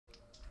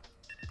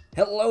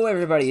Hello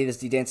everybody, it is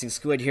the Dancing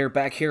Squid here,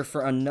 back here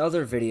for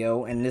another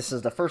video, and this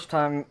is the first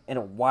time in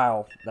a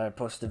while that I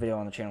posted a video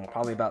on the channel,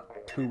 probably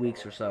about 2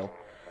 weeks or so.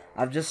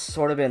 I've just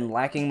sort of been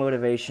lacking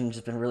motivation,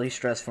 just been really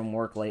stressed from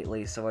work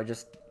lately, so I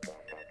just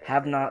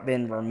have not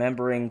been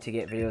remembering to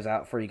get videos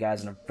out for you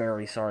guys, and I'm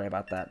very sorry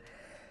about that.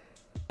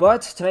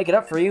 But, to make it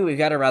up for you, we've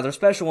got a rather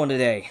special one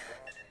today.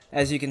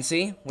 As you can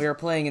see, we are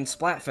playing in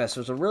Splatfest.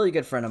 There's a really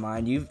good friend of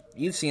mine,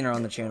 you've seen her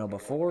on the channel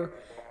before.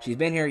 She's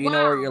been here, you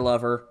know her, you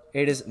love her.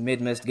 It is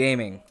MidMist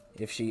Gaming,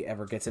 if she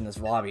ever gets in this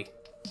lobby.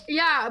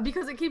 Yeah,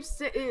 because it keeps...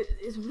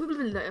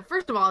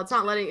 first of all, it's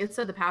not letting... It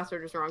said the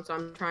password is wrong, so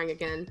I'm trying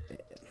again.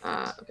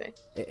 Okay.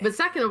 But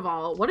second of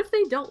all, what if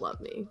they don't love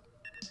me?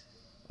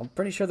 I'm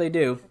pretty sure they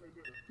do.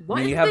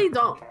 What if they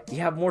don't? You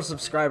have more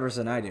subscribers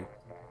than I do.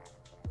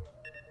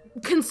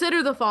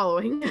 Consider the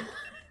following.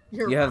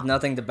 You have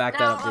nothing to back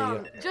that up,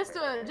 do you?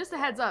 Just a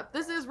heads up.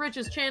 This is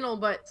Rich's channel,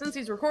 but since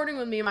he's recording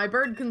with me, my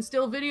bird can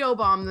still video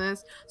bomb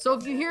this. So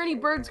if you hear any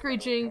bird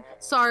screeching,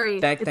 sorry,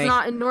 it's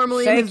not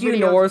normally in his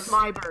videos, it's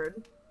my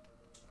bird.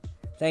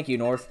 Thank you,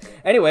 North.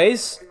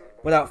 Anyways,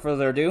 without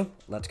further ado,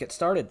 let's get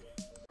started.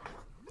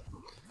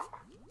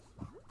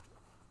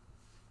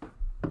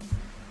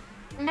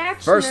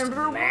 Match First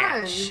number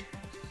match.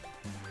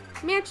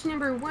 one. Match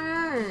number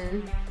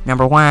one.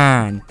 Number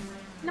one.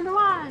 Number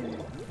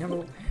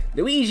one.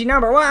 Luigi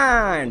number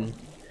one.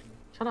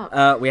 Shut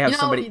up. We have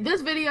somebody.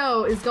 This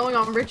video is going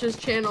on Rich's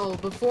channel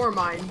before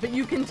mine, but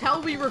you can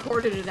tell we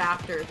recorded it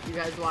after if you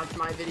guys watch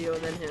my video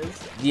and then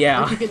his.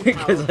 Yeah,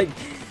 because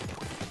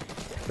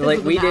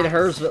like we did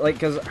hers, but like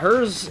because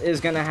hers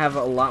is gonna have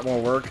a lot more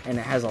work and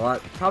it has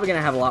probably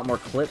gonna have a lot more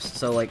clips.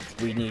 So like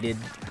we needed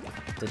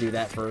to do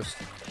that first.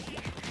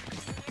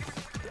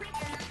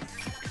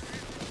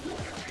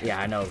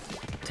 Yeah, I know.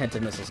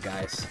 Tentative missiles,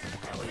 guys.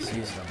 I always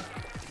use them.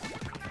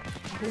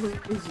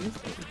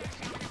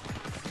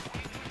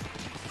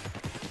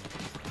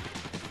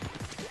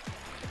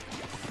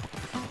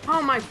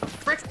 Oh my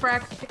frick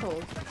frack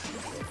pickles.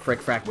 Frick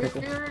frack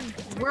pickle.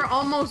 We're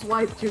almost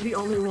wiped. You're the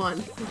only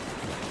one.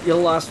 You're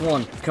the last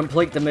one.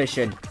 Complete the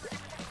mission.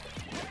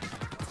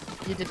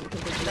 You didn't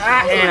complete the mission.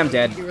 And I'm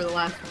dead. You were the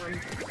last one.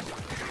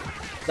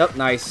 Oh,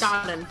 nice.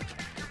 Got him.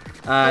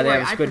 They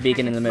have a squid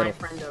beacon in the middle.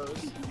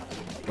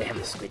 They have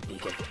a squid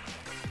beacon.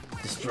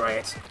 Destroy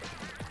it.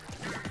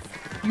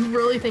 You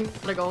really think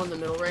I'm gonna go in the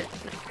middle, right?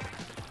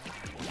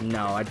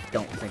 No, I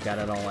don't think that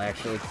at all,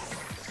 actually.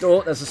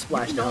 Oh, that's a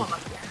splashdown. No, I'm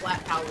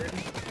flat powered.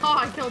 Oh,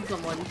 I killed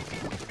someone.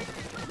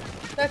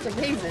 That's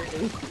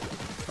amazing.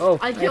 Oh,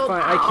 I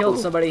killed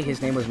somebody.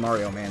 His name was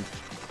Mario, man.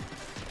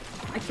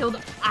 I killed.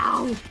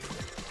 Ow!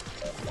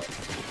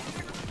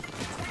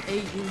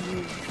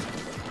 A-U-U.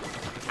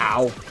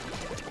 Ow.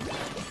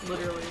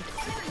 Literally.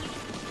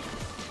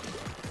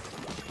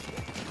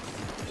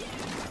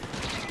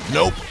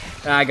 Nope.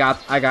 I got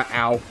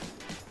ow.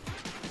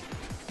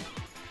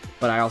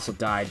 But I also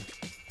died.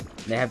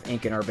 They have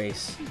ink in our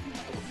base.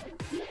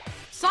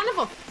 Son of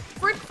a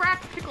frick frack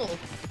pickle.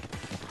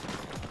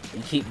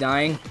 You keep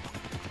dying.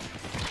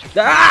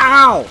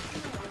 Ow!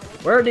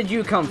 Where did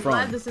you come from?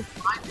 I'm glad this is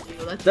fine for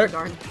you. That's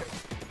darn.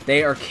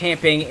 They are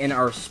camping in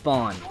our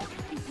spawn.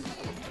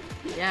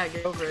 Yeah,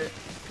 get over it.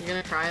 You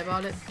gonna cry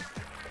about it?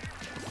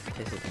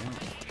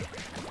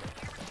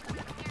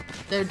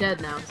 They're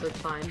dead now, so it's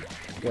fine.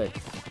 Good.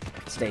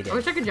 Stay dead. I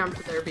wish I could jump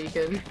to their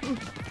beacon.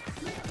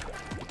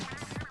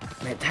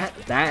 Man,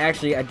 that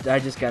actually, I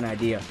just got an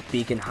idea.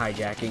 Beacon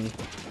hijacking.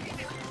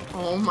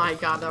 Oh my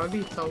god, that would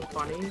be so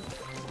funny.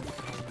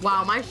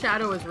 Wow, my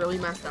shadow is really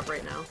messed up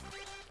right now.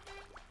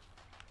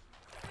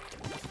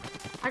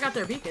 I got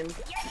their beacon.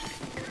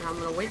 And I'm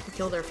gonna wait to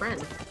kill their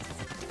friend.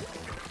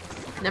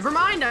 Never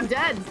mind, I'm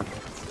dead.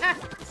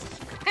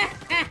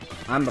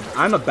 I'm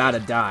about to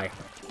die.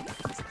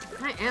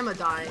 I am a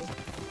die.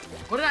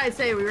 What did I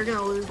say? We were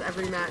gonna lose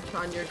every match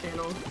on your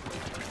channel.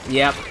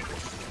 Yep.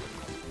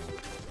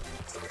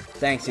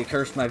 Thanks, you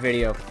cursed my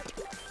video.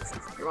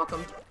 You're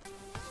welcome.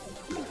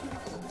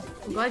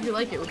 I'm glad you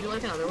like it. Would you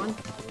like another one?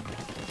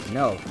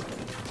 No.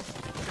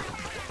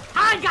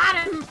 I got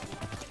him!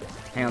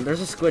 Hang on, there's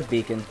a squid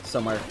beacon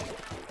somewhere.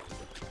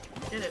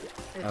 Get it.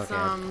 It's,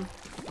 okay.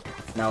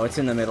 No, it's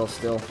in the middle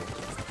still.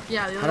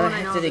 Yeah, the other one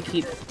I know. How the heck do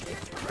they keep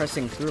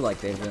pressing through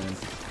like they've been?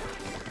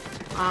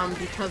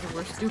 Because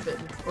we're stupid.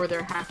 Or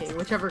they're hacking.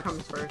 Whichever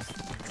comes first.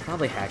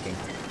 Probably hacking.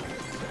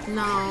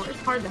 No, it's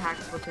hard to hack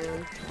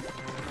Splatoon.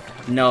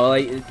 No,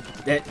 like,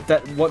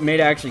 what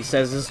Meta actually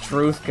says is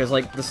truth, because,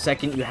 like, the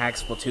second you hack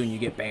Splatoon, you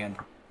get banned.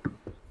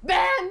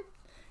 Ban!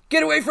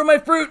 Get away from my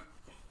fruit!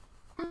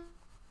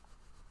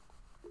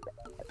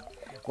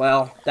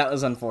 Well, that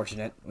was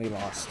unfortunate. We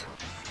lost.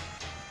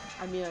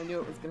 I mean, I knew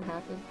it was gonna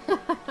happen.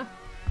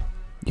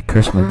 You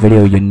cursed my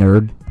video, you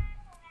nerd.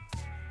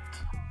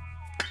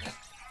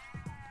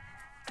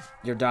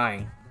 You're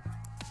dying.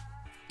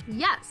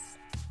 Yes.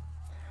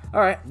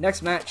 Alright,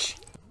 next match.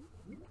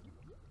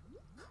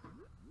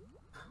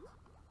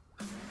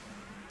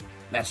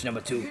 Match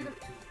number 2.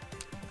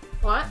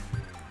 What?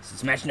 This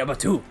is match number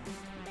 2.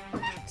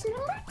 fact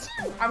number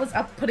 2. I was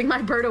up putting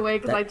my bird away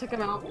because I took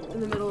him out in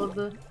the middle of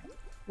the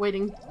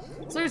waiting.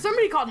 So there's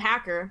somebody called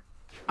Hacker.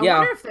 I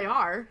wonder if they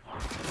are.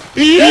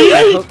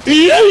 I hope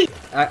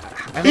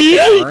they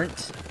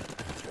aren't.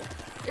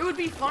 It would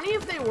be funny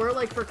if they were,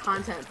 like, for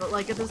content, but,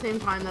 like, at the same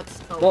time,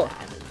 that's so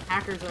bad.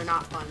 Hackers are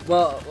not fun.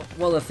 Well,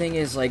 the thing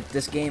is, like,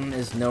 this game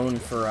is known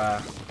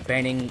for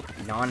banning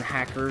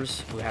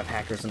non-hackers who have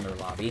hackers in their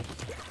lobby.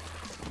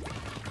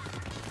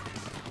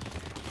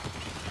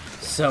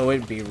 So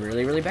it'd be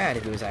really, really bad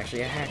if it was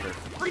actually a hacker.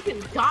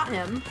 Freaking got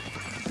him.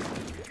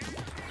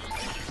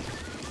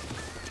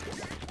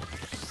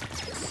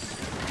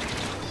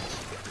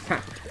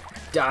 Ha!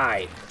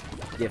 Die,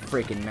 you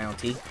freaking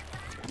Mountie.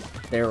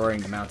 They're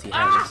wearing the Mountie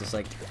hat. It's just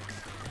like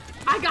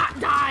I got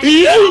died.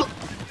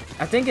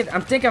 I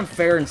think I'm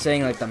fair in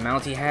saying like the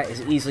Mountie hat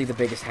is easily the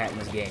biggest hat in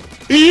this game.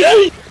 Which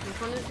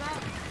one is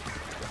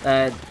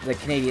that?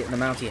 The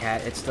Mountie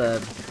hat. It's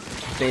the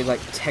big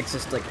like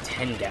Texas like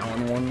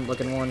 10-gallon one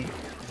looking one.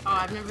 Oh,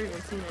 I've never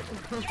even seen it.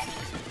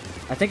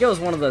 I think it was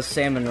one of the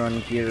Salmon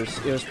Run gears.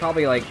 It was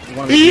probably like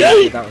one of the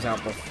gears that was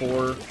out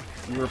before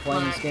you were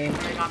playing this game.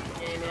 I got the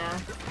game, yeah.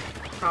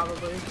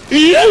 Probably.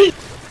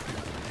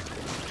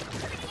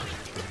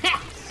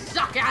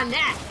 Suck on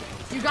that!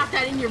 You got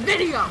that in your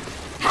video!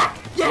 Ha!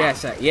 Yeah!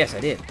 Yes, I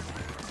did.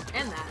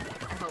 And that,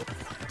 I hope.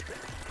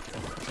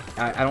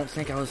 I don't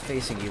think I was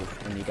facing you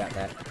when you got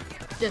that.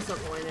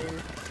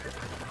 Disappointing.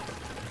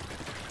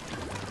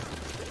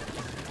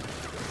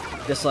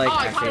 Just like,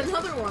 I got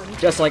another one!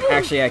 Just like,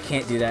 actually, I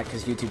can't do that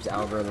because YouTube's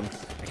algorithm.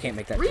 I can't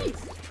make that joke.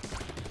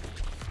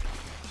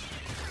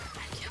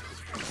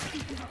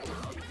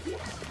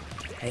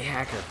 Hey,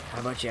 hacker, how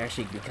about you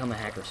actually become a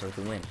hacker so we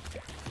can win?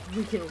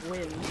 We can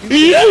win.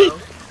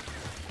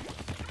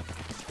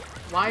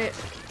 Why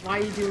are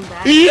you doing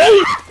that?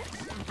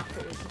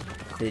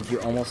 Did you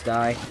almost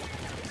die?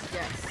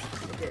 Yes,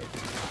 I did.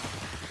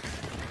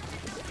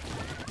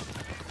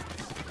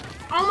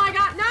 Oh my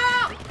god,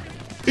 no!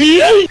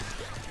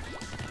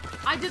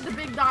 I did the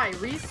big die.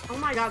 Reese, oh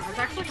my god, that's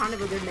actually kind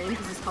of a good name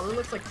because his color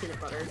looks like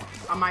peanut butter.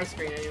 On my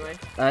screen, anyway.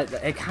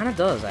 It kind of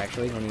does,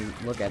 actually, when you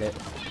look at it.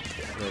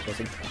 Really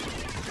closely.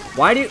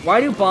 Why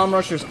do bomb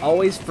rushers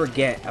always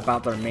forget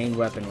about their main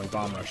weapon when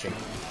bomb rushing?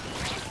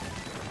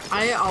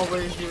 I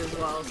always do as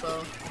well,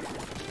 so.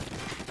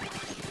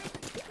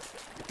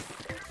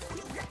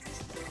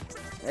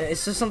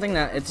 It's just something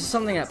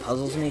that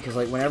puzzles me because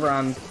like whenever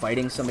I'm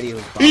fighting somebody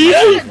who's bomb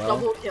rushing as well,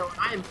 double kill.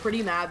 I am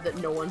pretty mad that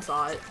no one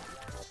saw it.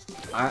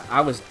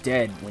 I was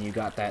dead when you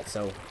got that,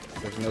 so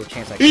there's no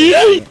chance I could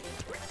have seen it.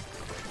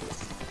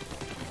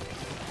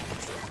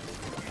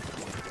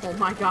 Oh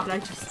my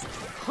god,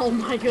 oh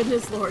my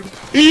goodness, Lord.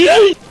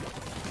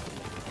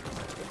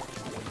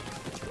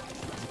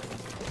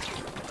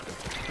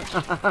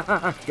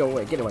 Go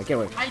away, get away, get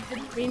away. I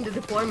didn't mean to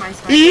deploy my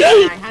special,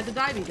 and I had to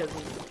die because of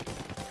it.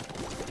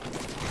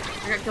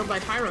 I got killed by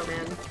Pyro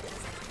Man.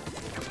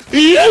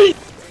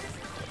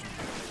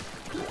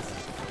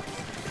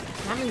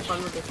 I'm having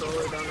fun with this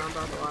roller though, not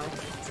about to lie.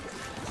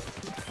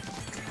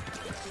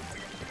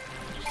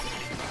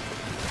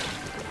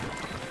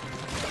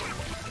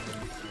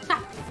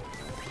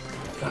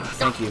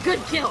 Thank you. Good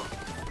kill.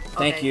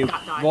 Thank you.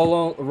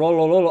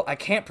 Rolo. I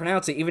can't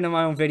pronounce it even in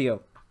my own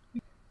video.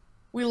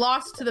 We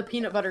lost to the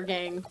peanut butter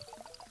gang.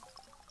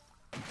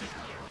 God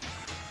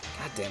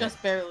damn it.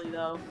 Just barely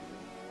though.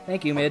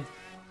 Thank you, Mid.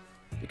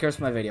 You cursed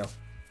my video.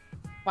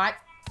 What?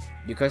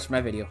 You cursed my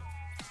video.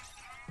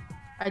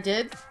 I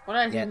did? What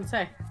did I even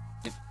say?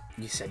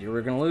 You said you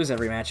were gonna lose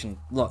every match, and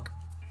look.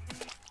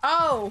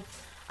 Oh!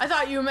 I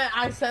thought you meant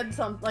I said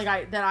something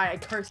like that I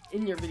cursed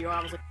in your video.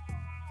 I was like,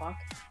 fuck.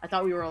 I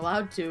thought we were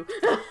allowed to.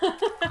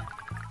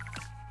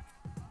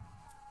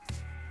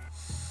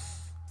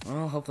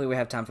 Well, hopefully we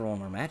have time for one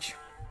more match.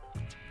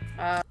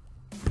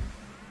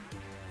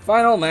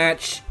 Final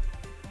match.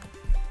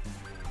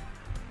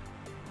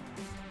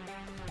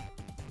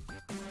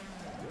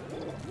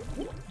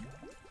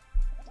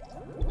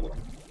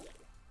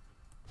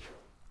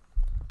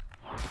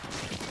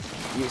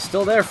 You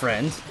still there,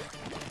 friend?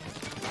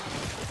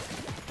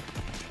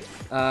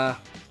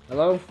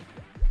 Hello?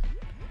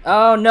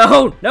 Oh,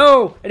 no!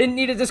 No! I didn't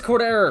need a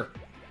Discord error!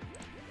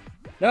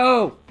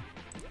 No!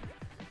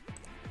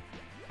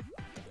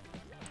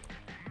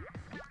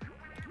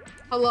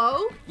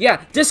 Hello?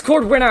 Yeah,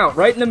 Discord went out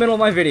right in the middle of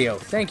my video.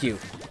 Thank you.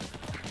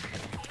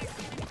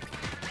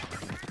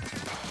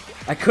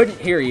 I couldn't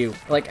hear you,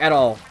 like, at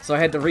all. So I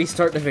had to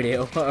restart the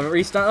video. Not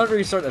restart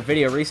the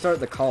video, restart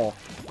the call.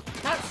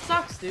 That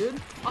sucks,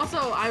 dude. Also,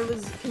 I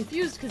was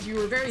confused because you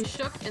were very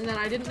shook, and then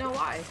I didn't know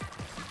why.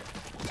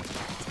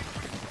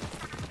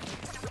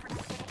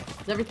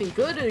 Is everything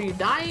good? Are you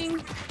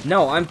dying?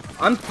 No, I'm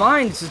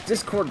fine. It's just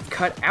Discord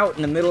cut out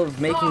in the middle of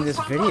making this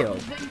video.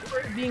 The thing you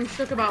were being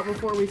shook about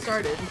before we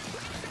started.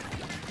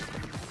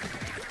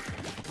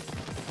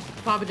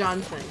 Papa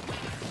John's thing.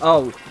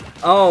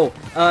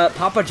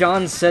 Papa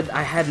John said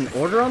I had an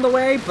order on the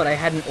way, but I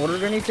hadn't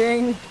ordered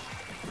anything.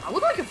 I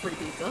would like a free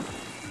pizza.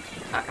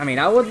 I mean,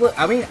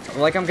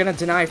 like I'm gonna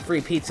deny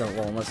free pizza,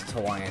 well, unless it's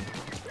Hawaiian.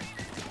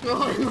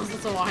 Oh, unless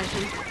it's a Hawaiian.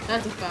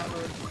 That's a fat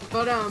word.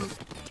 But,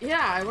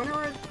 yeah, I wonder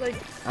where, like...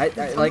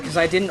 like, because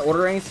I didn't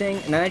order anything,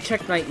 and then I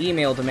checked my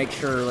email to make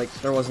sure, like,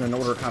 there wasn't an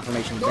order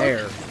confirmation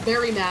there.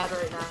 Very mad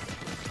right now.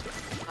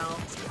 Oh.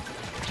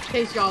 In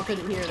case y'all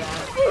couldn't hear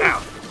that.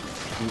 Ow!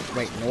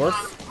 Wait, north?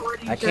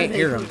 I can't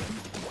hear him.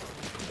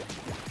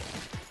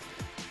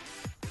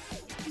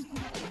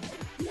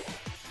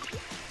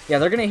 Yeah,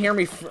 they're gonna hear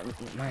me.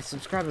 My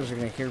subscribers are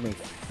gonna hear me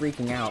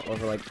freaking out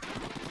over like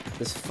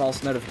this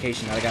false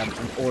notification that I got an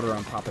order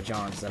on Papa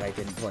John's that I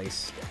didn't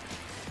place.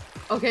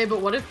 Okay,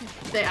 but what if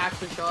they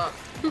actually show up?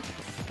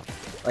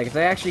 Like if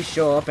they actually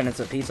show up and it's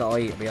a pizza I'll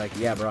eat, I'll be like,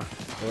 yeah, bro,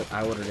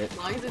 I ordered it. As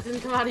long as it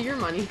didn't come out of your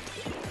money.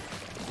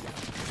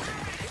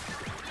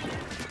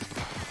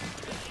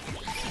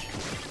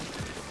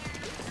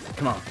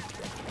 Come on,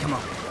 come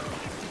on.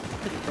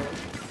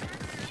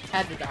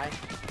 Had to die.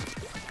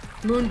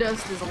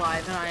 Moondust is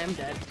alive and I am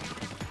dead.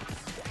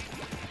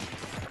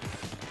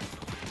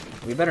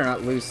 We better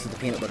not lose to the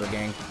peanut butter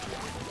gang.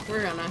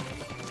 We're gonna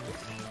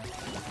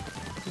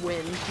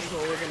win is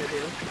what we're gonna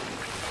do.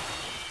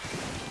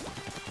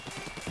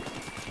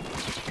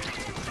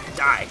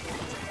 Die!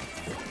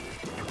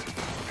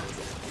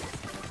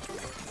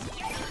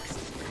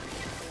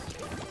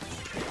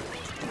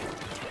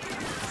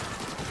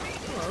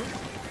 Hello.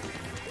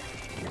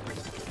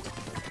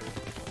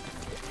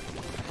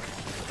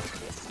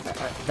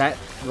 That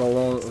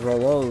roll.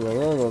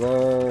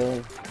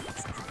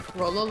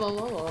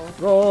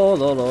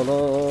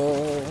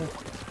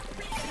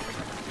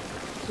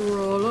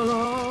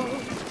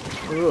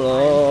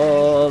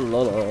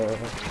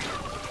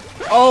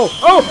 Oh!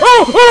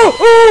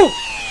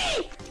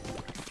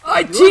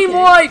 I team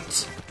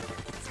wiped!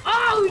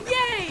 Oh,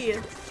 yay!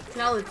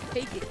 Now let's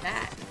take it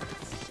back.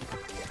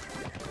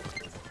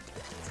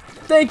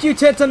 Thank you,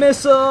 Tenta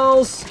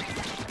Missiles!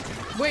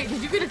 Wait,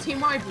 did you get a team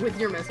wipe with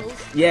your missiles?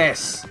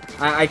 Yes.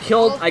 I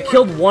killed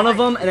one of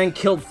them and then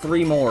killed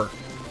 3 more.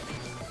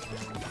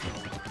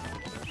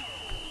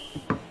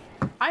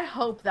 I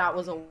hope that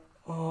was a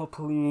Oh,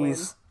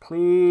 please.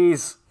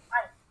 Please.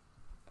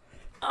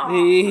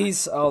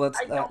 Please. Oh,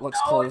 that looks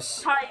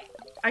close. Tight.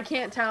 I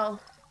can't tell.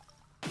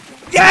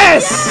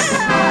 Yes!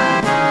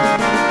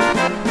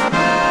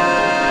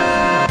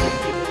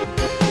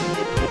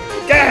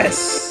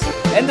 Yes!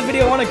 End the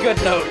video on a good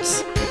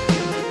note.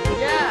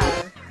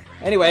 Yeah.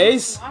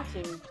 Anyways,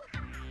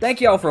 thank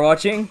y'all for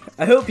watching.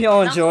 I hope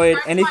y'all enjoyed,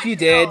 and if you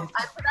did,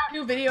 I put out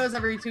new videos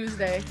every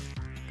Tuesday.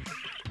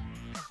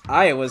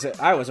 I was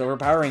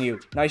overpowering you.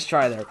 Nice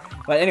try there.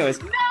 But anyways,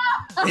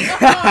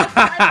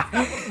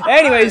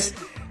 anyways,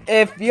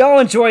 if y'all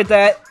enjoyed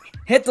that,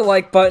 hit the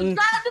like button,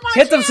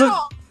 hit the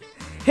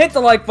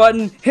like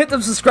button, hit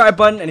the subscribe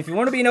button, and if you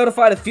want to be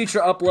notified of future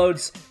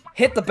uploads,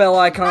 hit the bell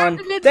icon.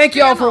 Thank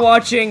y'all for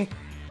watching.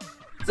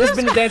 This has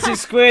been the Dancing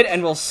Squid,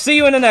 and we'll see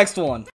you in the next one.